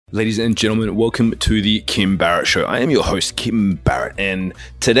Ladies and gentlemen, welcome to the Kim Barrett Show. I am your host, Kim Barrett, and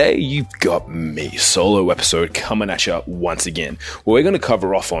today you've got me, solo episode coming at you once again, where we're going to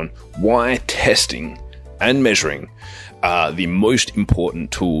cover off on why testing and measuring are the most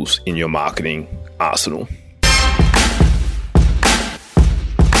important tools in your marketing arsenal.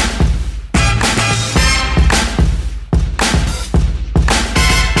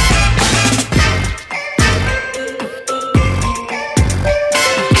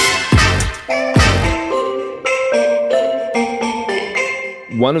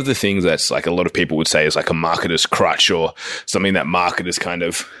 One of the things that's like a lot of people would say is like a marketer's crutch or something that marketers kind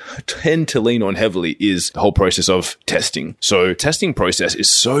of tend to lean on heavily is the whole process of testing. So testing process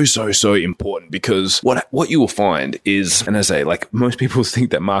is so important because what you will find is, and as I say, like most people think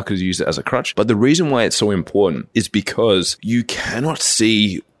that marketers use it as a crutch, but the reason why it's so important is because you cannot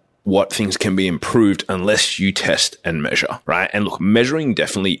see what things can be improved unless you test and measure, right? And look, measuring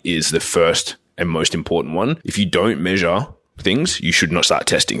definitely is the first and most important one. If you don't measure things, you should not start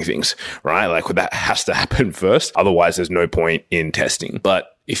testing things, right? Like that has to happen first. Otherwise, there's no point in testing.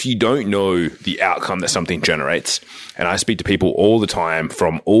 But if you don't know the outcome that something generates, and I speak to people all the time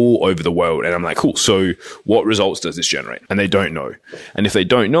from all over the world, and I'm like, cool, so what results does this generate? And they don't know. And if they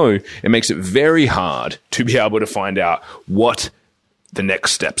don't know, it makes it very hard to be able to find out what the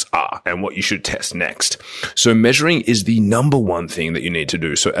next steps are and what you should test next. So measuring is the number one thing that you need to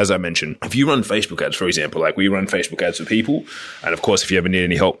do. So as I mentioned, if you run Facebook ads, for example, like we run Facebook ads for people, and of course, if you ever need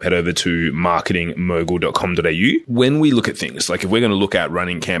any help, head over to marketingmogul.com.au. When we look at things, like if we're going to look at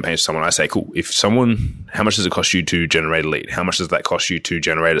running campaigns for someone, I say, cool, how much does it cost you to generate a lead? How much does that cost you to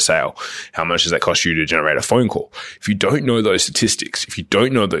generate a sale? How much does that cost you to generate a phone call? If you don't know those statistics, if you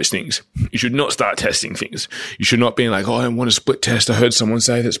don't know those things, you should not start testing things. You should not be like, oh, I want to split test. I heard someone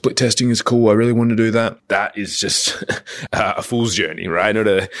say that split testing is cool. I really want to do that. That is just a fool's journey, right? Not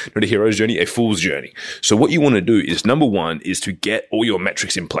a hero's journey, a fool's journey. So what you want to do is, number one, is to get all your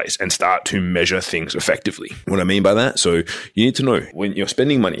metrics in place and start to measure things effectively. What I mean by that, so you need to know when you're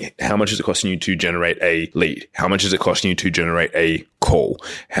spending money, how much is it costing you to generate a lead? How much is it costing you to generate a call?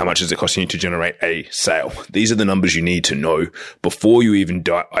 How much is it costing you to generate a sale? These are the numbers you need to know before you even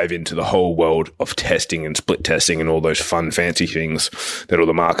dive into the whole world of testing and split testing and all those fun, fancy things that all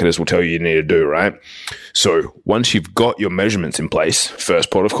the marketers will tell you need to do, right? So once you've got your measurements in place,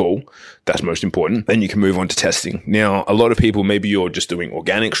 first port of call, that's most important, then you can move on to testing. Now, a lot of people, maybe you're just doing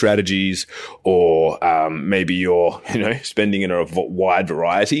organic strategies or maybe you're, spending in a wide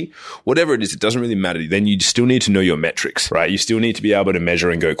variety. Whatever it is, it doesn't really matter. Then you still need to know your metrics, right? You still need to be able to measure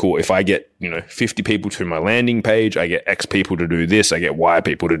and go, cool, if I get, 50 people to my landing page, I get X people to do this, I get Y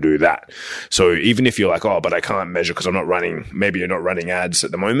people to do that. So even if you're like, oh, but I can't measure because maybe you're not running ads at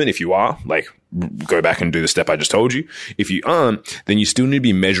the moment. If you are, like, go back and do the step I just told you. If you aren't, then you still need to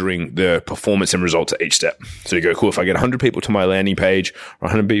be measuring the performance and results at each step. So you go, cool, if I get 100 people to my landing page or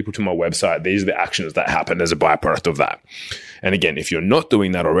 100 people to my website, these are the actions that happen as a byproduct of that. And again, if you're not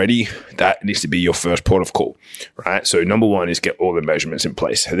doing that already, that needs to be your first port of call, right? So number one is get all the measurements in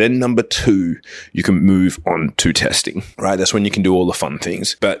place. And then number two, you can move on to testing, right? That's when you can do all the fun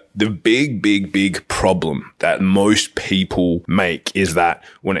things. But the big problem that most people make is that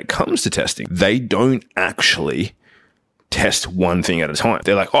when it comes to testing, they don't actually test one thing at a time.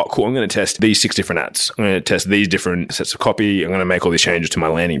 They're like, oh, cool, I'm going to test these 6 different ads. I'm going to test these different sets of copy. I'm going to make all these changes to my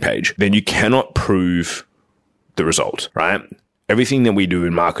landing page. Then you cannot prove the result, right? Everything that we do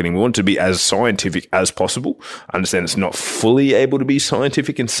in marketing, we want to be as scientific as possible. I understand it's not fully able to be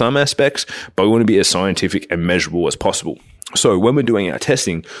scientific in some aspects, but we want to be as scientific and measurable as possible. So when we're doing our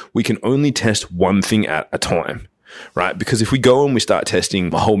testing, we can only test one thing at a time, right? Because if we go and we start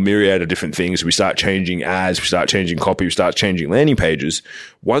testing a whole myriad of different things, we start changing ads, we start changing copy, we start changing landing pages,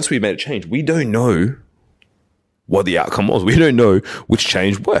 once we've made a change, we don't know what the outcome was. We don't know which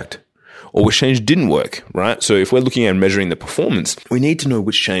change worked or which change didn't work, right? So if we're looking at measuring the performance, we need to know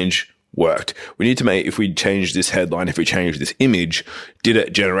which change worked. We need to make, if we change this headline, if we change this image, did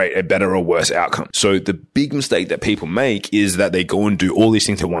it generate a better or worse outcome? So the big mistake that people make is that they go and do all these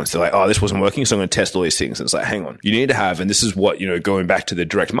things at once. They're like, oh, this wasn't working, so I'm going to test all these things. And it's like, hang on. You need to have, and this is what, going back to the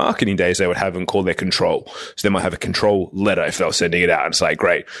direct marketing days, they would have and call their control. So they might have a control letter if they were sending it out. And it's like,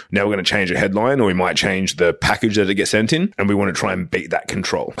 great, now we're going to change a headline, or we might change the package that it gets sent in, and we want to try and beat that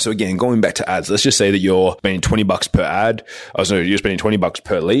control. So again, going back to ads, let's just say that you're spending $20 per ad. You're spending $20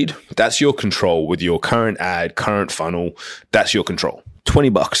 per lead. That's your control with your current ad, current funnel. That's your control.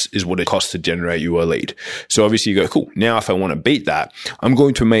 $20 is what it costs to generate you a lead. So obviously you go, cool. Now, if I want to beat that, I'm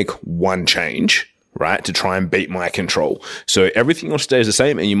going to make one change right, to try and beat my control. So everything else stays the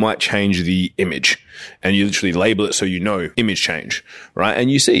same, and you might change the image, and you literally label it so you know image change, right? And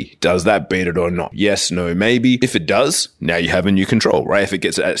you see, does that beat it or not? Yes, no, maybe. If it does, now you have a new control, right? If it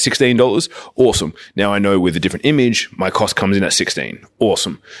gets at $16, awesome. Now I know with a different image, my cost comes in at 16.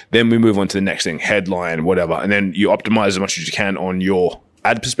 Awesome. Then we move on to the next thing, headline, whatever. And then you optimize as much as you can on your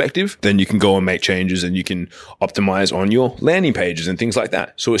ad perspective. Then you can go and make changes, and you can optimize on your landing pages and things like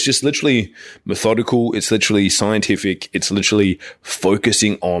that. So it's just literally methodical. It's literally scientific. It's literally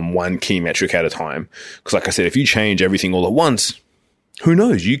focusing on one key metric at a time. Because like I said, if you change everything all at once, who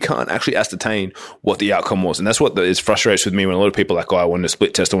knows? You can't actually ascertain what the outcome was. And that's what is frustrates with me when a lot of people are like, oh, I want to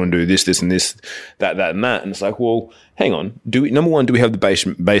split test. I want to do this, this, and this, that, and that. And it's like, well, hang on. Number one, do we have the base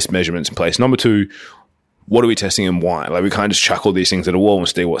measurements in place? Number two, what are we testing and why? Like, we can't just chuck all these things at a wall and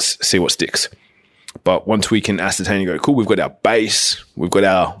see what sticks. But once we can ascertain and go, cool, we've got our base, we've got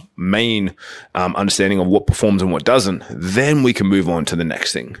our main understanding of what performs and what doesn't, then we can move on to the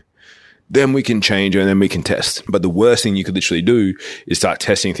next thing. Then we can change, and then we can test. But the worst thing you could literally do is start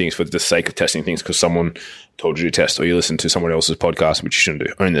testing things for the sake of testing things because someone told you to test, or you listen to someone else's podcast, which you shouldn't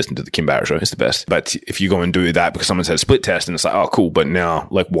do. Only listen to the Kim Barrett show. It's the best. But if you go and do that because someone said split test, and it's like, oh, cool. But now,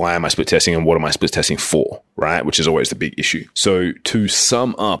 like, why am I split testing, and what am I split testing for? Right? Which is always the big issue. So to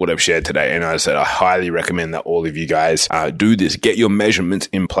sum up what I've shared today, and I said, I highly recommend that all of you guys do this. Get your measurements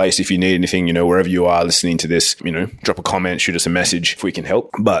in place. If you need anything, wherever you are listening to this, drop a comment, shoot us a message if we can help.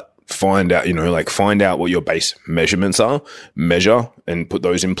 But find out what your base measurements are, measure and put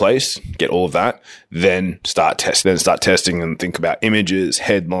those in place, get all of that, then start testing and think about images,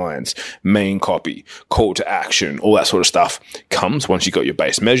 headlines, main copy, call to action, all that sort of stuff comes once you got your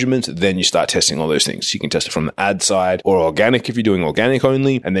base measurements. Then you start testing all those things. You can test it from the ad side or organic if you're doing organic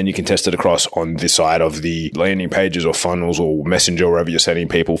only, and then you can test it across on this side of the landing pages or funnels or messenger, wherever you're sending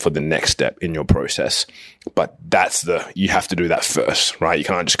people for the next step in your process. But you have to do that first, right? You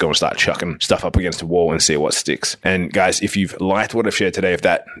can't just go and start chucking stuff up against the wall and see what sticks. And guys, if you've liked what I've shared today, if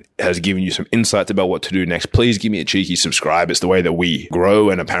that has given you some insights about what to do next, please give me a cheeky subscribe. It's the way that we grow,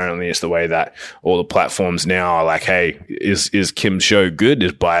 and apparently it's the way that all the platforms now are like, hey, is Kim's show good?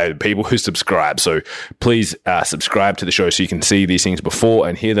 Is by people who subscribe. So please subscribe to the show so you can see these things before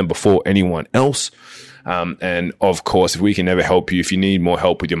and hear them before anyone else. And of course, if we can ever help you, if you need more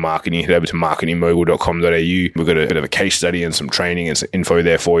help with your marketing, head over to marketingmogul.com.au. We've got a bit of a case study and some training and some info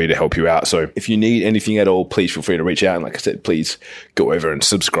there for you to help you out. So if you need anything at all, please feel free to reach out. And like I said, please go over and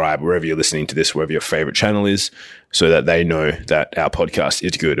subscribe wherever you're listening to this, wherever your favorite channel is, so that they know that our podcast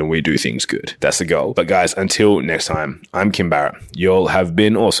is good and we do things good. That's the goal. But guys, until next time, I'm Kim Barrett. Y'all have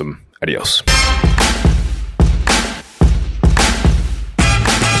been awesome. Adios.